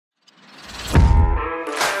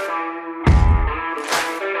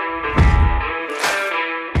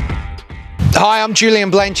Hi, I'm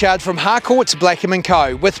Julian Blanchard from Harcourt's Blackham &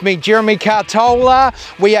 Co. With me, Jeremy Cartola.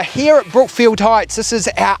 We are here at Brookfield Heights. This is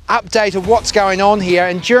our update of what's going on here.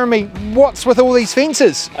 And Jeremy, what's with all these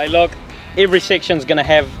fences? Hey look, every section's going to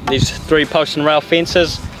have these 3 post and rail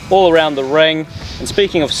fences all around the ring. And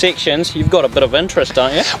speaking of sections, you've got a bit of interest,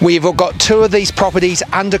 don't you? We've got 2 of these properties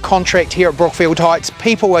under contract here at Brookfield Heights.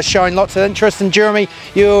 People are showing lots of interest, and Jeremy,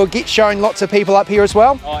 you'll get showing lots of people up here as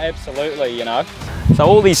well? Oh, absolutely, you know. So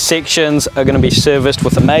all these sections are going to be serviced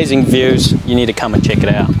with amazing views. You need to come and check it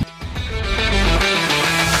out.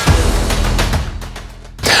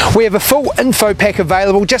 We have a full info pack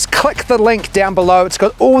available. Just click the link down below. It's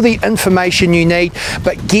got all the information you need,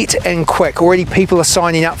 but get in quick. Already people are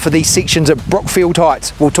signing up for these sections at Brookfield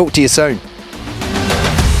Heights. We'll talk to you soon.